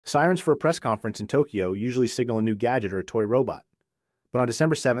Sirens for a press conference in Tokyo usually signal a new gadget or a toy robot. But on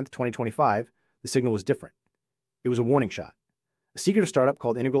December 7th, 2025, the signal was different. It was a warning shot. A secretive startup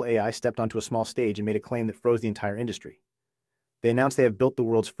called Integral AI stepped onto a small stage and made a claim that froze the entire industry. They announced they have built the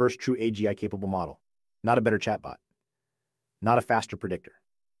world's first true AGI-capable model. Not a better chatbot. Not a faster predictor.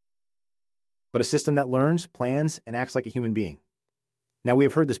 But a system that learns, plans, and acts like a human being. Now, we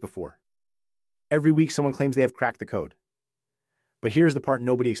have heard this before. Every week, someone claims they have cracked the code. But here's the part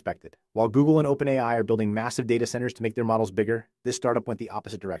nobody expected. While Google and OpenAI are building massive data centers to make their models bigger, this startup went the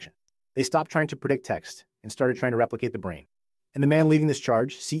opposite direction. They stopped trying to predict text and started trying to replicate the brain. And the man leading this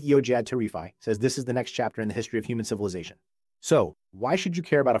charge, CEO Tarifi, says this is the next chapter in the history of human civilization. So, why should you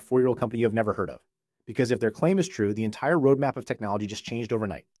care about a 4-year-old company you have never heard of? Because if their claim is true, the entire roadmap of technology just changed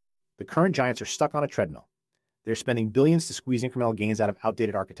overnight. The current giants are stuck on a treadmill. They're spending billions to squeeze incremental gains out of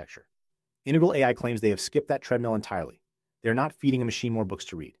outdated architecture. Integral AI claims they have skipped that treadmill entirely. They're not feeding a machine more books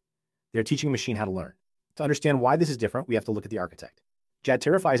to read. They're teaching a machine how to learn. To understand why this is different, we have to look at the architect.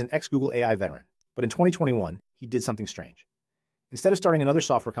 Tarifi is an ex-Google AI veteran, but in 2021, he did something strange. Instead of starting another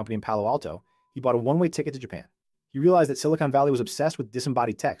software company in Palo Alto, he bought a one-way ticket to Japan. He realized that Silicon Valley was obsessed with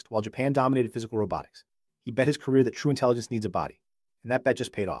disembodied text, while Japan dominated physical robotics. He bet his career that true intelligence needs a body, and that bet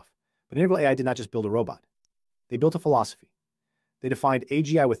just paid off. But Integral AI did not just build a robot. They built a philosophy. They defined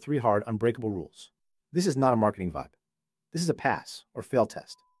AGI with 3 hard, unbreakable rules. This is not a marketing vibe. This is a pass or fail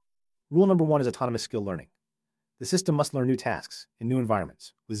test. Rule number 1 is autonomous skill learning. The system must learn new tasks in new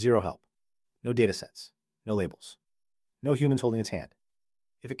environments with zero help. No data sets, no labels, no humans holding its hand.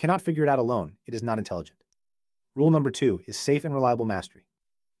 If it cannot figure it out alone, it is not intelligent. Rule number 2 is safe and reliable mastery.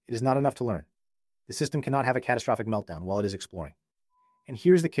 It is not enough to learn. The system cannot have a catastrophic meltdown while it is exploring. And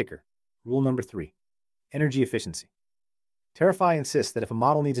here's the kicker. Rule number 3, energy efficiency. Tarifi insists that if a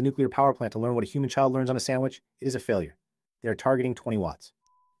model needs a nuclear power plant to learn what a human child learns on a sandwich, it is a failure. They are targeting 20 watts.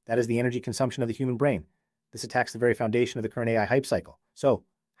 That is the energy consumption of the human brain. This attacks the very foundation of the current AI hype cycle. So,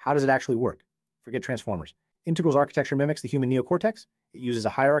 how does it actually work? Forget transformers. Integral's architecture mimics the human neocortex. It uses a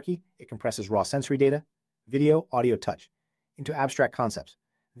hierarchy. It compresses raw sensory data, video, audio, touch, into abstract concepts.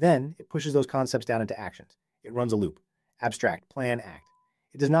 Then, it pushes those concepts down into actions. It runs a loop. Abstract, plan, act.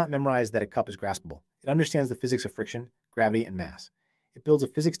 It does not memorize that a cup is graspable. It understands the physics of friction, gravity, and mass. It builds a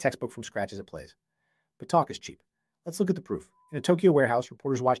physics textbook from scratch as it plays. But talk is cheap. Let's look at the proof. In a Tokyo warehouse,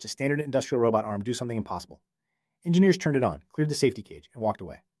 reporters watched a standard industrial robot arm do something impossible. Engineers turned it on, cleared the safety cage, and walked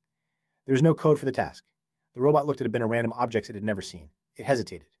away. There was no code for the task. The robot looked at a bin of random objects it had never seen. It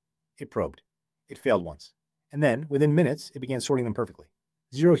hesitated. It probed. It failed once. And then, within minutes, it began sorting them perfectly.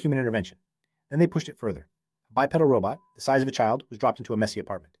 Zero human intervention. Then they pushed it further. A bipedal robot, the size of a child, was dropped into a messy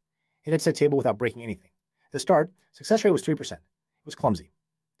apartment. It had set table without breaking anything. At the start, success rate was 3%. It was clumsy.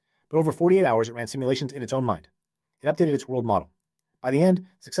 But over 48 hours, it ran simulations in its own mind. It updated its world model. By the end,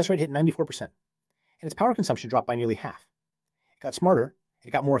 success rate hit 94%. And its power consumption dropped by nearly half. It got smarter. It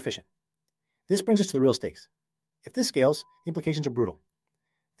got more efficient. This brings us to the real stakes. If this scales, the implications are brutal.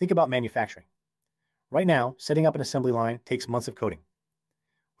 Think about manufacturing. Right now, setting up an assembly line takes months of coding.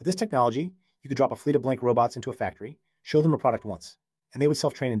 With this technology, you could drop a fleet of blank robots into a factory, show them a product once, and they would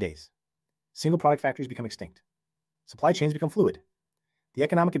self-train in days. Single product factories become extinct. Supply chains become fluid. The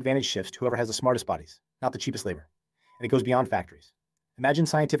economic advantage shifts to whoever has the smartest bodies, not the cheapest labor. And it goes beyond factories. Imagine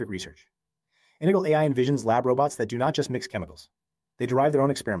scientific research. Integral AI envisions lab robots that do not just mix chemicals. They derive their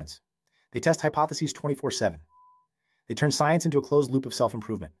own experiments. They test hypotheses 24/7. They turn science into a closed loop of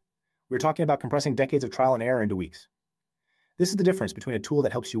self-improvement. We're talking about compressing decades of trial and error into weeks. This is the difference between a tool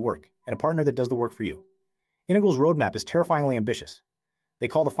that helps you work and a partner that does the work for you. Integral's roadmap is terrifyingly ambitious. They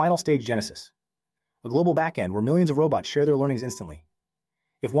call the final stage Genesis, a global backend where millions of robots share their learnings instantly.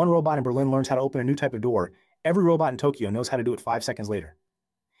 If one robot in Berlin learns how to open a new type of door, every robot in Tokyo knows how to do it 5 seconds later.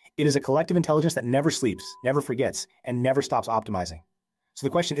 It is a collective intelligence that never sleeps, never forgets, and never stops optimizing. So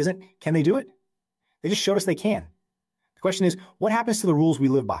the question isn't, can they do it? They just showed us they can. The question is, what happens to the rules we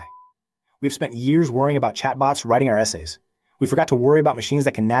live by? We've spent years worrying about chatbots writing our essays. We forgot to worry about machines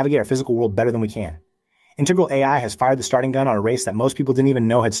that can navigate our physical world better than we can. Integral AI has fired the starting gun on a race that most people didn't even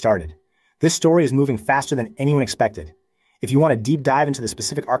know had started. This story is moving faster than anyone expected. If you want a deep dive into the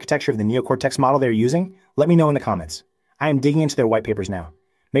specific architecture of the neocortex model they're using, let me know in the comments. I am digging into their white papers now.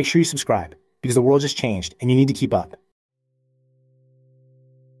 Make sure you subscribe, because the world just changed and you need to keep up.